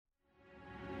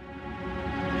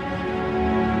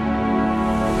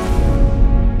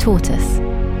Tortoise.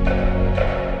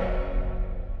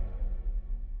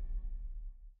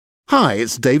 Hi,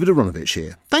 it's David Aronovich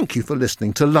here. Thank you for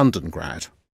listening to Londongrad.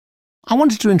 I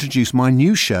wanted to introduce my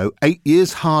new show, 8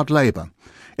 Years Hard Labour.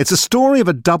 It's a story of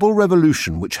a double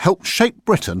revolution which helped shape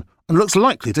Britain and looks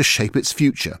likely to shape its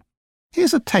future.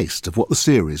 Here's a taste of what the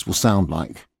series will sound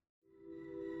like.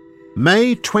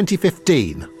 May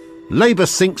 2015. Labour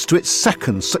sinks to its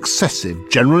second successive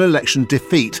general election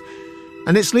defeat,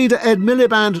 and its leader Ed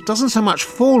Miliband doesn't so much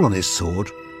fall on his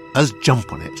sword as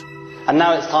jump on it. And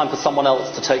now it's time for someone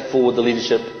else to take forward the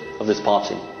leadership of this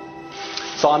party.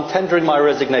 So I'm tendering my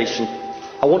resignation.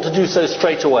 I want to do so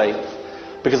straight away,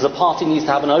 because the party needs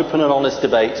to have an open and honest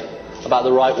debate about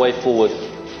the right way forward,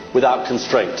 without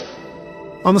constraint.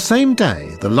 On the same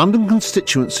day, the London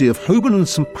constituency of Holborn and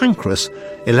St Pancras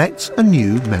elects a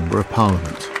new Member of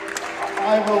Parliament.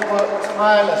 I will work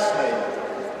tirelessly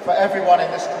for everyone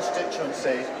in this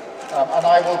constituency, and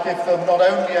I will give them not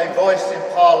only a voice in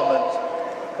Parliament,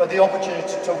 but the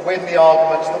opportunity to win the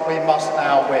arguments that we must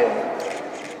now win.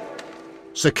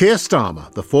 Sir Keir Starmer,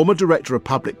 the former Director of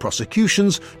Public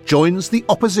Prosecutions, joins the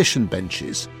opposition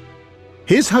benches.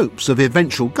 His hopes of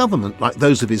eventual government, like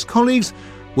those of his colleagues,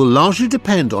 will largely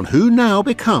depend on who now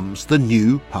becomes the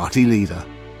new party leader.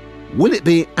 Will it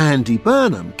be Andy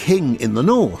Burnham, King in the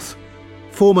North,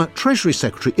 former Treasury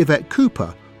Secretary Yvette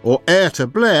Cooper, or heir to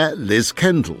Blair, Liz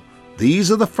Kendall?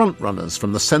 These are the frontrunners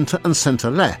from the centre and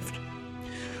centre-left.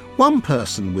 One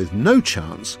person with no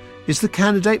chance is the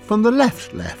candidate from the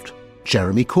left,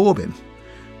 Jeremy Corbyn.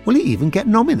 Will he even get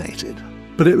nominated?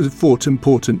 But it was thought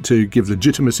important to give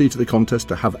legitimacy to the contest,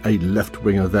 to have a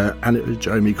left-winger there, and it was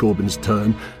Jeremy Corbyn's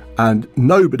turn, and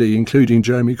nobody, including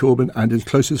Jeremy Corbyn and his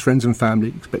closest friends and family,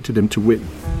 expected him to win.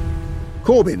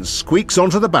 Corbyn squeaks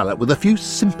onto the ballot with a few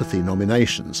sympathy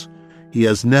nominations. He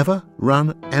has never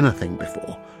run anything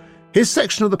before. His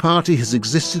section of the party has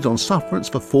existed on sufferance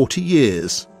for 40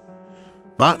 years.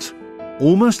 But,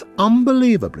 almost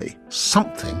unbelievably,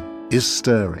 something is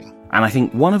stirring. And I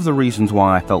think one of the reasons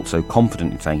why I felt so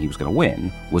confident in saying he was going to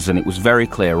win was that it was very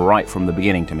clear right from the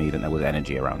beginning to me that there was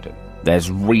energy around him.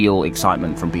 There's real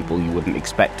excitement from people you wouldn't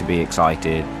expect to be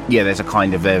excited. Yeah, there's a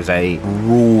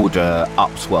broader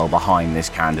upswell behind this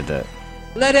candidate.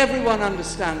 Let everyone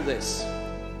understand this.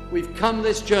 We've come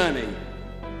this journey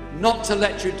not to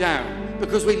let you down,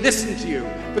 because we listen to you,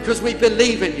 because we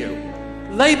believe in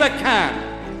you. Labour can,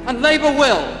 and Labour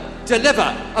will,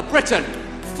 deliver a Britain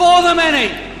for the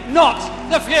many, not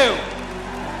the few.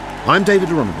 I'm David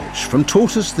Aronovich. From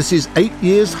Tortoise, this is 8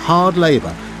 Years Hard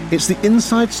Labour. It's the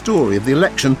inside story of the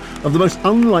election of the most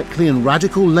unlikely and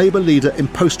radical Labour leader in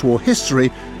post-war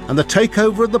history and the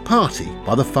takeover of the party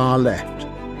by the far left.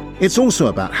 It's also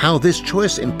about how this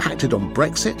choice impacted on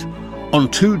Brexit,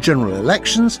 on 2 general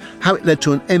elections, how it led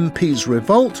to an MP's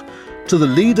revolt, to the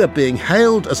leader being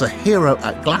hailed as a hero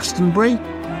at Glastonbury,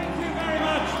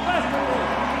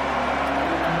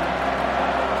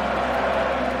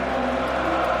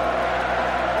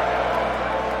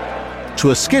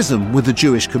 to a schism with the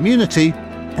Jewish community.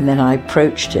 And then I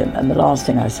approached him, and the last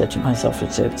thing I said to myself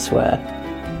was, don't swear,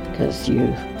 because you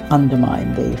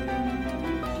undermine the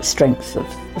strength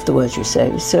of the words you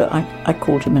say. So I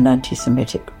called him an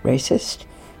anti-Semitic racist.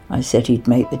 I said he'd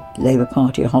make the Labour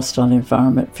Party a hostile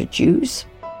environment for Jews.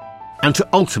 And to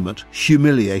ultimate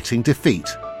humiliating defeat,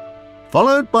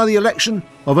 followed by the election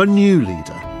of a new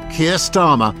leader, Keir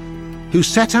Starmer, who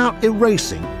set out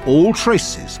erasing all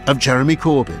traces of Jeremy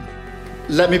Corbyn.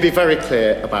 Let me be very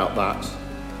clear about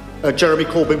that. Jeremy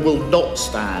Corbyn will not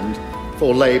stand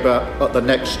for Labour at the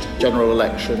next general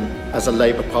election as a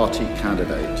Labour Party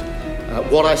candidate.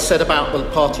 What I said about the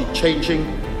party changing,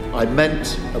 I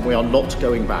meant, and we are not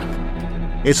going back.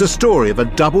 It's a story of a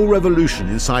double revolution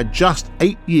inside just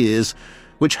 8 years,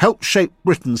 which helped shape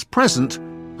Britain's present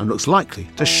and looks likely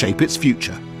to shape its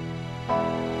future.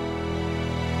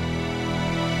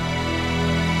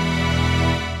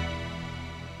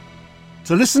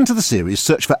 To listen to the series,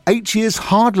 search for 8 Years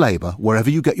Hard Labour wherever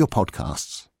you get your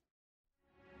podcasts.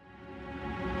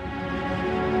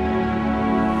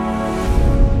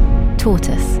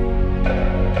 Tortoise.